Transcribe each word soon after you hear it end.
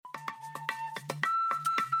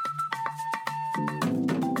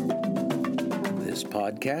This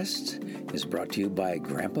podcast is brought to you by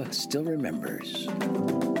Grandpa Still Remembers.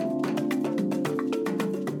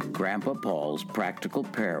 Grandpa Paul's practical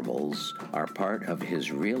parables are part of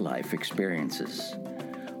his real-life experiences.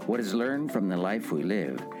 What is learned from the life we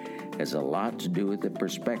live has a lot to do with the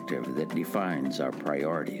perspective that defines our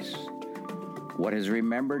priorities. What is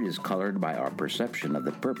remembered is colored by our perception of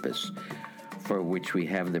the purpose for which we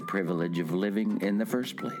have the privilege of living in the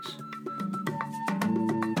first place.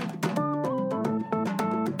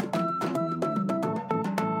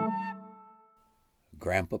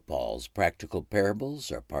 Grandpa Paul's practical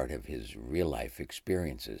parables are part of his real-life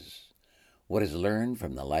experiences. What is learned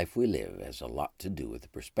from the life we live has a lot to do with the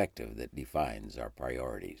perspective that defines our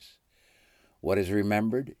priorities. What is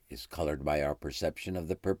remembered is colored by our perception of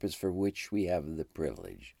the purpose for which we have the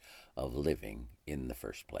privilege of living in the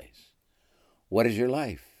first place. What is your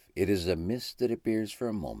life? It is a mist that appears for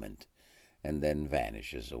a moment and then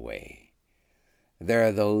vanishes away. There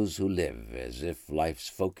are those who live as if life's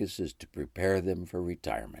focus is to prepare them for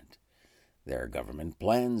retirement. There are government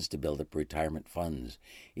plans to build up retirement funds,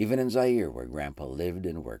 even in Zaire, where Grandpa lived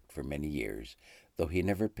and worked for many years, though he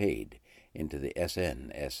never paid into the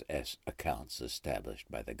SNSS accounts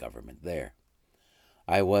established by the government there.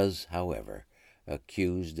 I was, however,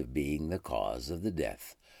 accused of being the cause of the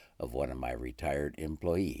death of one of my retired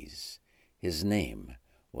employees. His name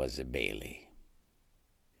was Ebeli.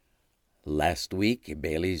 Last week,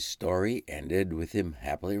 Ebeli's story ended with him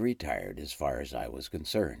happily retired as far as I was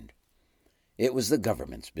concerned. It was the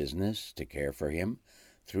government's business to care for him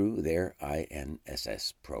through their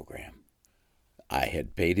INSS program. I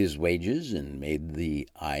had paid his wages and made the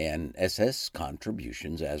INSS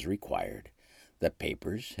contributions as required. The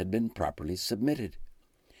papers had been properly submitted.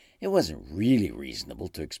 It wasn't really reasonable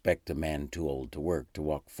to expect a man too old to work to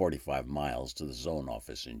walk 45 miles to the zone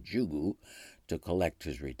office in Jugu to collect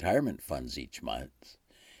his retirement funds each month.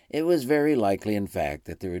 It was very likely, in fact,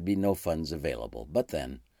 that there would be no funds available, but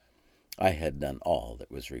then I had done all that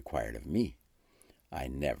was required of me. I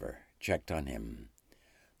never checked on him.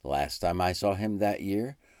 The last time I saw him that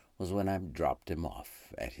year was when I dropped him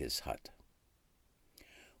off at his hut.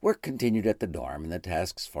 Work continued at the dorm, and the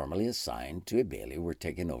tasks formerly assigned to Ebeli were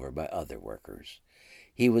taken over by other workers.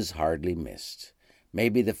 He was hardly missed.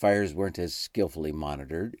 Maybe the fires weren't as skillfully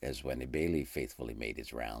monitored as when Ebeli faithfully made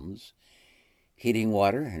his rounds. Heating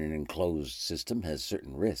water in an enclosed system has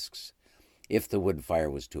certain risks. If the wood fire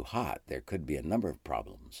was too hot, there could be a number of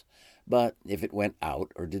problems. But if it went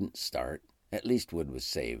out or didn't start, at least wood was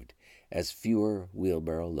saved, as fewer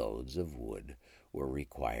wheelbarrow loads of wood were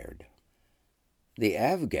required. The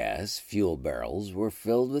avgas fuel barrels were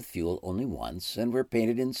filled with fuel only once and were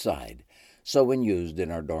painted inside, so when used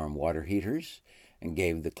in our dorm water heaters, and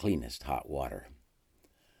gave the cleanest hot water.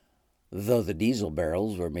 Though the diesel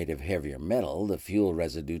barrels were made of heavier metal, the fuel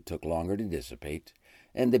residue took longer to dissipate,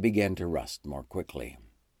 and they began to rust more quickly.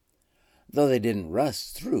 Though they didn't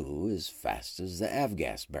rust through as fast as the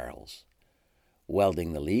avgas barrels.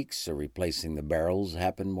 Welding the leaks or replacing the barrels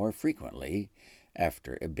happened more frequently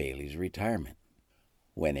after Ebeli's retirement.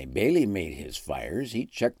 When Ebeli made his fires, he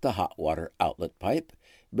checked the hot water outlet pipe,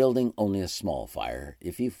 building only a small fire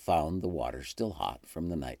if he found the water still hot from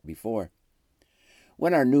the night before.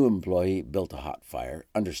 When our new employee built a hot fire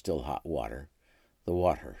under still hot water, the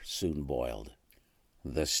water soon boiled.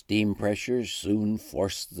 The steam pressure soon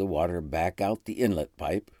forced the water back out the inlet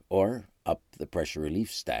pipe or up the pressure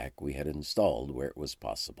relief stack we had installed where it was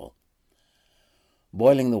possible.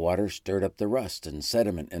 Boiling the water stirred up the rust and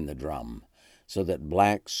sediment in the drum, so that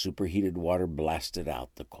black, superheated water blasted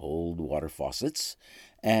out the cold water faucets,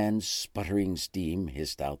 and sputtering steam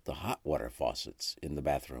hissed out the hot water faucets in the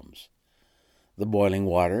bathrooms. The boiling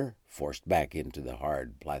water, forced back into the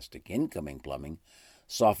hard plastic incoming plumbing,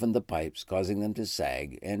 softened the pipes, causing them to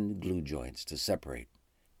sag and glue joints to separate.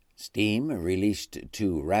 Steam, released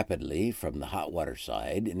too rapidly from the hot water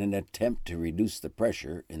side in an attempt to reduce the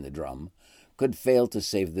pressure in the drum, could fail to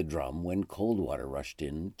save the drum when cold water rushed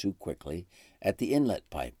in too quickly at the inlet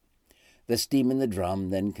pipe. The steam in the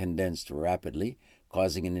drum then condensed rapidly,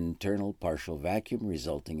 causing an internal partial vacuum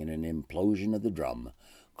resulting in an implosion of the drum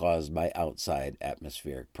caused by outside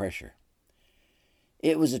atmospheric pressure.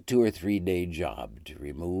 It was a 2 or 3 day job to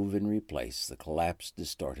remove and replace the collapsed,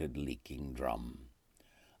 distorted, leaking drum.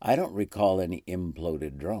 I don't recall any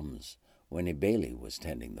imploded drums when Ebeli was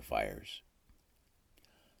tending the fires.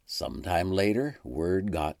 Sometime later,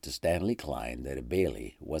 word got to Stanley Klein that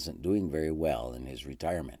Ebeli wasn't doing very well in his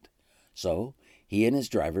retirement, so he and his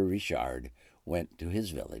driver Richard went to his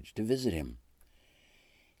village to visit him.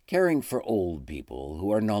 Caring for old people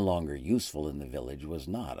who are no longer useful in the village was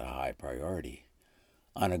not a high priority.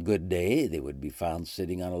 On a good day, they would be found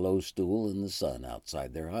sitting on a low stool in the sun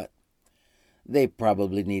outside their hut. They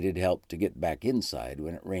probably needed help to get back inside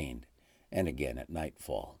when it rained, and again at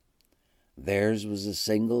nightfall. Theirs was a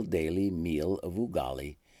single daily meal of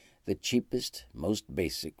ugali, the cheapest, most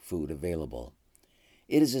basic food available.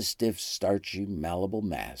 It is a stiff, starchy, malleable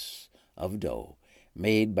mass of dough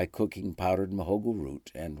made by cooking powdered muhogo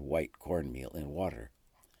root and white cornmeal in water.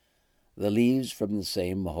 The leaves from the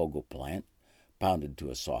same muhogo plant, pounded to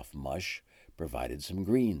a soft mush, provided some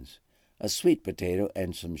greens. A sweet potato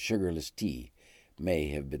and some sugarless tea may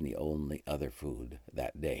have been the only other food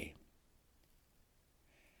that day.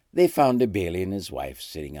 They found Ebeli and his wife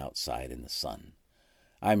sitting outside in the sun.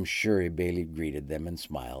 I'm sure Ebeli greeted them and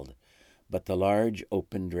smiled, but the large,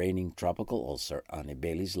 open, draining tropical ulcer on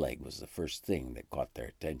Ebeli's leg was the first thing that caught their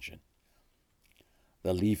attention.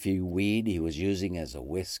 The leafy weed he was using as a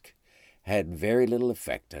whisk had very little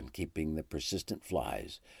effect on keeping the persistent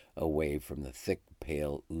flies away from the thick,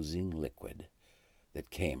 pale, oozing liquid that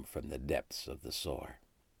came from the depths of the sore.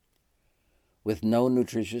 With no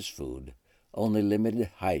nutritious food, only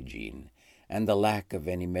limited hygiene, and the lack of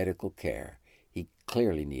any medical care, he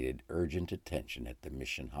clearly needed urgent attention at the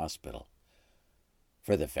mission hospital.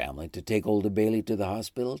 For the family to take old Ebeli to the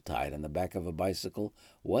hospital, tied on the back of a bicycle,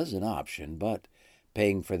 was an option, but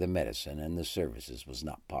paying for the medicine and the services was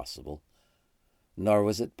not possible, nor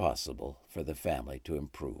was it possible for the family to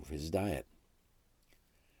improve his diet.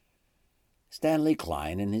 Stanley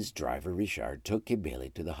Klein and his driver Richard took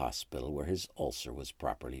Ebeli to the hospital where his ulcer was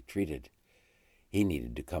properly treated. He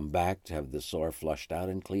needed to come back to have the sore flushed out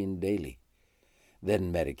and cleaned daily,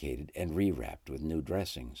 then medicated and rewrapped with new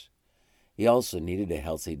dressings. He also needed a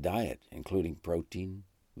healthy diet, including protein,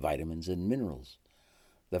 vitamins, and minerals.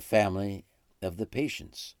 The family of the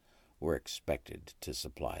patients were expected to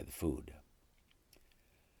supply the food.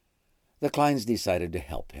 The Kleins decided to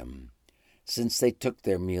help him. Since they took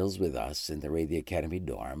their meals with us in the Radio Academy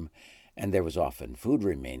dorm, and there was often food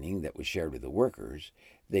remaining that was shared with the workers,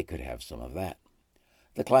 they could have some of that.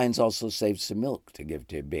 The Kleins also saved some milk to give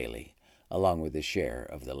to Ebeli, along with a share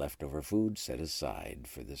of the leftover food set aside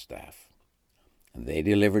for the staff. They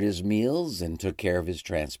delivered his meals and took care of his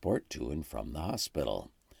transport to and from the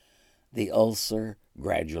hospital. The ulcer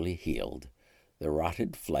gradually healed, the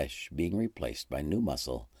rotted flesh being replaced by new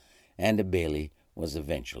muscle, and Ebeli was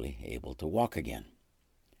eventually able to walk again.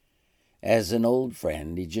 As an old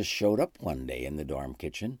friend, he just showed up one day in the dorm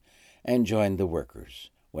kitchen and joined the workers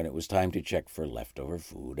when it was time to check for leftover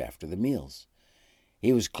food after the meals.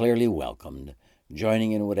 He was clearly welcomed,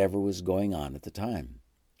 joining in whatever was going on at the time.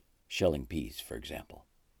 Shelling peas, for example.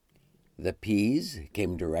 The peas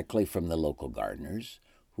came directly from the local gardeners,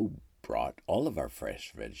 who brought all of our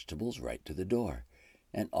fresh vegetables right to the door,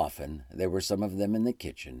 and often there were some of them in the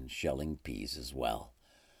kitchen shelling peas as well.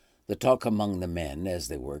 The talk among the men as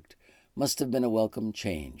they worked must have been a welcome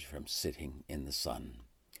change from sitting in the sun.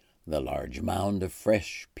 The large mound of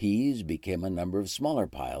fresh peas became a number of smaller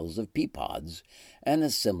piles of pea pods, and a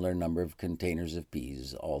similar number of containers of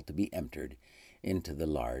peas, all to be emptied into the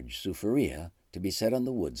large souffleria to be set on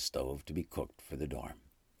the wood stove to be cooked for the dorm.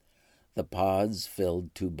 The pods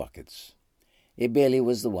filled 2 buckets. Ebeli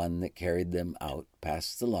was the one that carried them out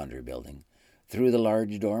past the laundry building, through the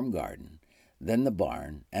large dorm garden, then the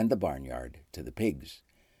barn and the barnyard to the pigs.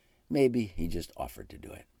 Maybe he just offered to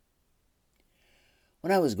do it.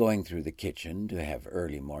 When I was going through the kitchen to have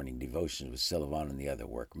early morning devotions with Sylvan and the other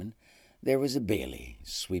workmen, there was Ebeli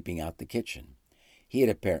sweeping out the kitchen. He had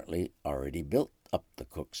apparently already built up the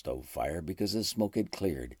cook stove fire because the smoke had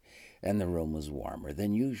cleared and the room was warmer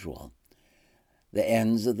than usual. The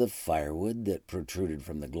ends of the firewood that protruded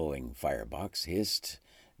from the glowing firebox hissed,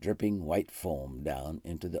 dripping white foam down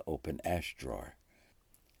into the open ash drawer.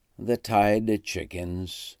 The tied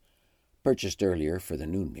chickens, purchased earlier for the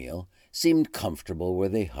noon meal, seemed comfortable where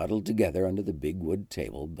they huddled together under the big wood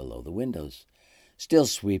table below the windows. Still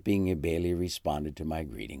sweeping, Ebeli responded to my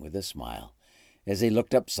greeting with a smile as he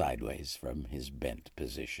looked up sideways from his bent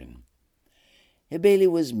position. Ebeli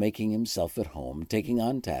was making himself at home, taking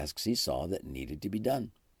on tasks he saw that needed to be done.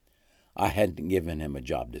 I hadn't given him a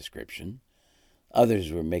job description.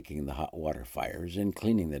 Others were making the hot water fires and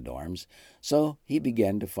cleaning the dorms, so he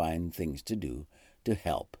began to find things to do to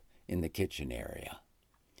help in the kitchen area.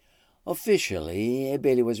 Officially,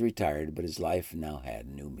 Ebeli was retired, but his life now had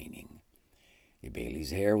new meaning. Ebeli's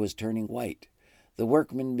hair was turning white. The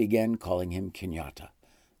workmen began calling him Kenyatta,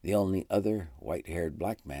 the only other white-haired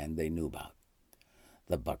black man they knew about.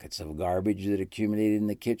 The buckets of garbage that accumulated in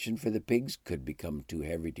the kitchen for the pigs could become too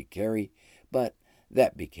heavy to carry, but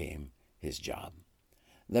That became his job.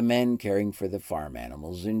 The men caring for the farm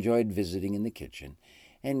animals enjoyed visiting in the kitchen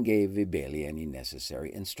and gave Ebeli any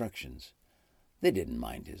necessary instructions. They didn't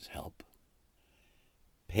mind his help.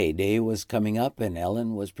 Payday was coming up, and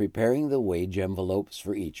Ellen was preparing the wage envelopes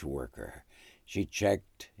for each worker. She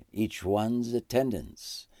checked each one's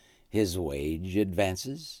attendance, his wage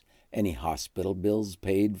advances, any hospital bills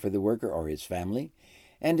paid for the worker or his family,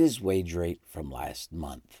 and his wage rate from last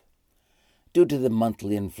month. Due to the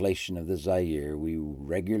monthly inflation of the Zaire, we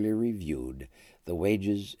regularly reviewed the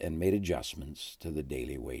wages and made adjustments to the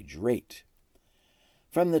daily wage rate.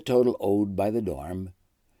 From the total owed by the dorm,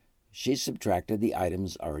 she subtracted the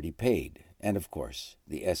items already paid, and of course,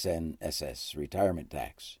 the SNSS retirement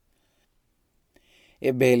tax.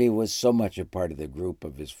 Ebeli was so much a part of the group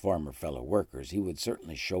of his former fellow workers, he would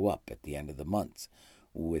certainly show up at the end of the month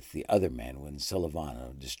with the other men when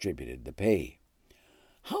Silvano distributed the pay.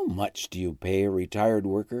 How much do you pay a retired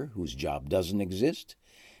worker whose job doesn't exist,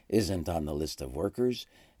 isn't on the list of workers,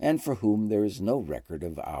 and for whom there is no record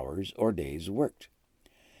of hours or days worked?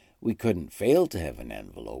 We couldn't fail to have an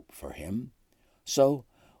envelope for him, so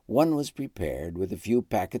one was prepared with a few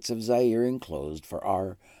packets of Zaire enclosed for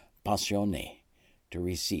our pensionnaire to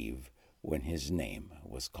receive when his name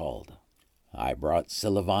was called. I brought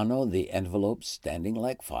Silvano the envelopes standing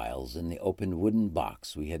like files in the open wooden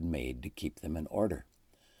box we had made to keep them in order.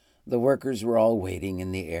 The workers were all waiting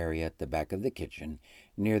in the area at the back of the kitchen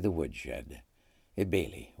near the woodshed.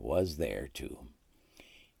 Ebeli was there too.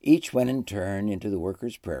 Each went in turn into the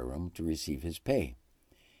workers' prayer room to receive his pay.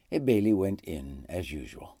 Ebeli went in as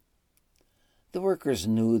usual. The workers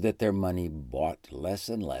knew that their money bought less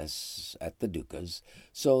and less at the Duca's,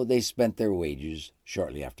 so they spent their wages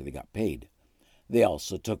shortly after they got paid. They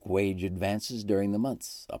also took wage advances during the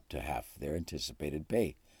months, up to half their anticipated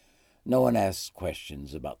pay. No one asked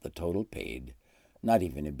questions about the total paid, not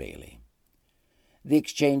even Ebeli. The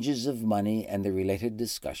exchanges of money and the related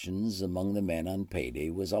discussions among the men on payday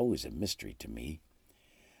was always a mystery to me.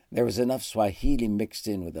 There was enough Swahili mixed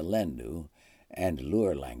in with the Lendu and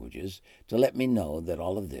Lure languages to let me know that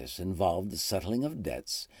all of this involved the settling of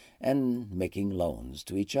debts and making loans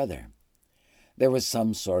to each other. There was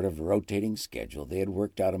some sort of rotating schedule they had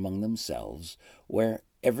worked out among themselves where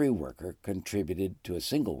every worker contributed to a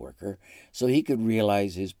single worker so he could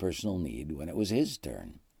realize his personal need when it was his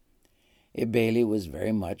turn. Ebeli was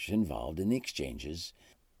very much involved in the exchanges.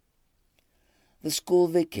 The school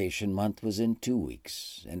vacation month was in 2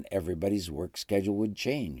 weeks, and everybody's work schedule would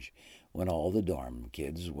change when all the dorm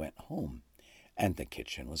kids went home, and the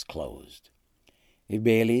kitchen was closed.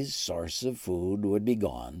 Ebeli's source of food would be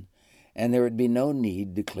gone, and there would be no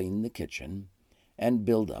need to clean the kitchen and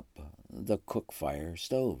build up the cook-fire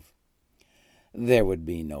stove. There would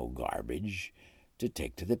be no garbage to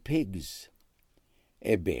take to the pigs.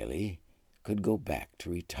 Ebeli could go back to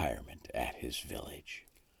retirement at his village.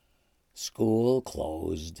 School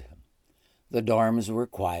closed. The dorms were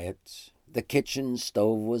quiet. The kitchen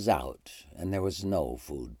stove was out, and there was no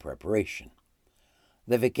food preparation.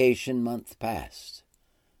 The vacation month passed.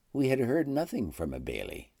 We had heard nothing from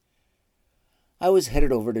Ebeli. I was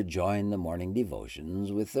headed over to join the morning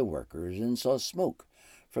devotions with the workers and saw smoke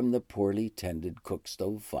from the poorly tended cook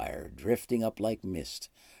stove fire drifting up like mist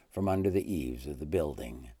from under the eaves of the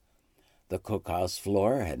building. The cookhouse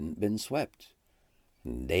floor hadn't been swept.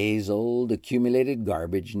 Days-old accumulated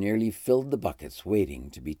garbage nearly filled the buckets waiting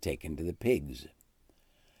to be taken to the pigs.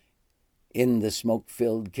 In the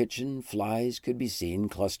smoke-filled kitchen, flies could be seen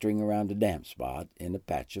clustering around a damp spot in a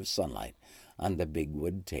patch of sunlight on the big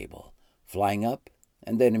wood table, flying up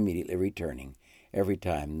and then immediately returning every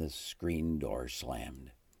time the screen door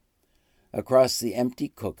slammed. Across the empty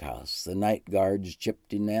cookhouse, the night guard's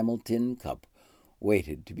chipped enamel tin cup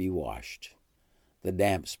waited to be washed. The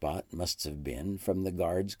damp spot must have been from the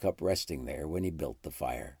guard's cup resting there when he built the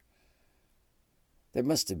fire. There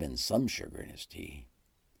must have been some sugar in his tea.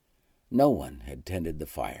 No one had tended the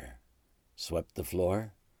fire, swept the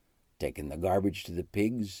floor, taken the garbage to the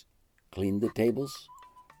pigs, cleaned the tables,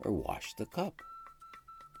 or washed the cup.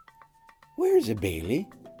 "Where's Ebeli?"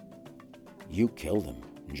 "You killed him,"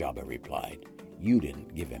 Jabba replied. "You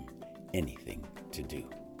didn't give him anything to do."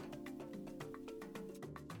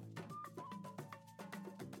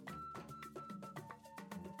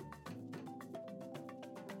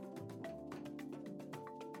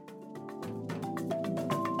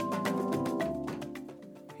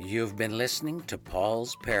 You've been listening to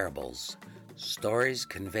Paul's Parables, stories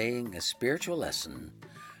conveying a spiritual lesson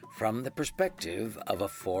from the perspective of a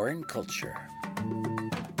foreign culture.